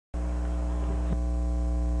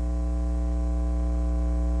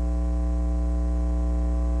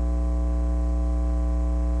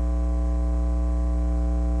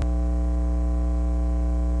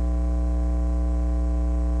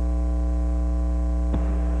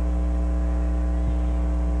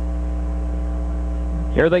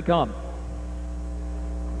Here they come.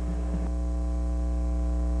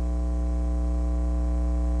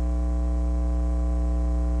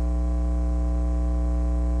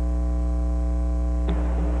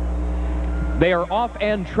 They are off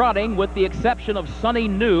and trotting with the exception of Sunny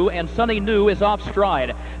New, and Sunny New is off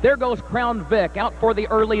stride. There goes Crown Vic out for the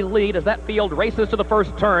early lead as that field races to the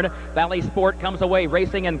first turn. Valley Sport comes away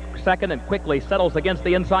racing in second and quickly settles against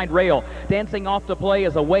the inside rail. Dancing off to play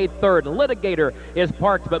is away third. Litigator is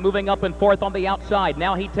parked but moving up and fourth on the outside.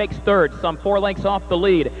 Now he takes third, some 4 lengths off the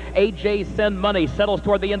lead. AJ Send Money settles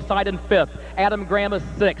toward the inside in fifth. Adam Graham is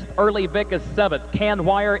sixth. Early Vic is seventh. Can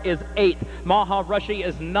Wire is eighth. Maha Rushy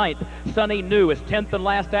is ninth. Sunny New is 10th and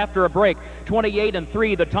last after a break.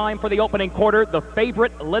 28-3 the time for the opening quarter. The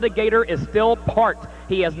favorite Litigator is still parked.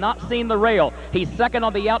 He has not seen the rail. He's second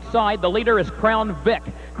on the outside. The leader is Crown Vic.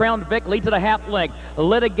 Crown Vic leads at a half length.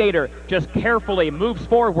 Litigator just carefully moves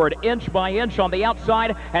forward inch by inch on the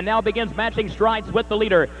outside and now begins matching strides with the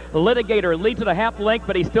leader. Litigator leads at a half length,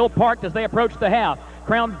 but he's still parked as they approach the half.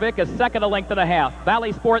 Crown Vic is second, a length and a half.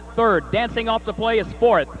 Valley Sport third. Dancing off to play is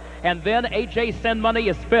fourth. And then AJ Send Money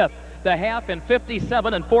is fifth. The half in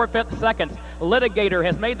 57 4/5 seconds. Litigator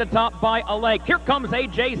has made the top by a length. Here comes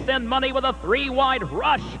AJ Send Money with a 3-wide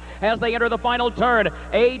rush as they enter the final turn.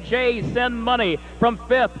 AJ Send Money from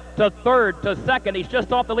fifth to third to second. He's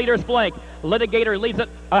just off the leader's flank. Litigator leads it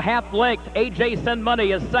a half length. AJ Send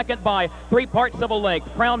Money is second by 3/4 of a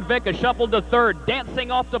length. Crown Vic is shuffled to third. Dancing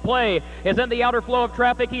off to play is in the outer flow of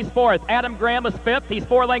traffic. He's fourth. Adam Graham is fifth. He's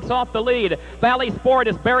 4 lengths off the lead. Valley Sport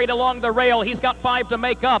is buried along the rail. He's got 5 to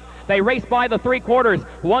make up. They race by the 3/4,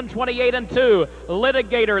 1:28-2.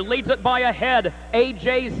 Litigator leads it by a head.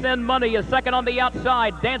 AJ Send Money is second on the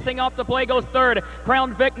outside. Dancing off the play goes third.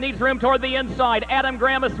 Crown Vic needs room toward the inside. Adam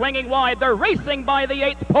Graham is swinging wide. They're racing by the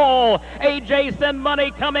 8th pole. AJ Send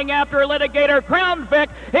Money coming after Litigator. Crown Vic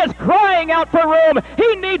is crying out for room.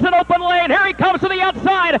 He needs an open lane. Here he comes to the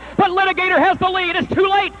outside, but Litigator has the lead. It's too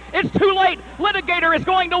late. It's too late. Litigator is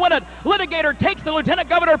going to win it. Litigator takes the Lieutenant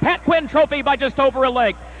Governor Pat Quinn Trophy by just over a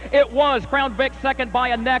length. It was Crown Vic second by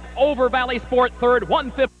a neck over Valley Sport third,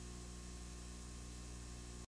 150.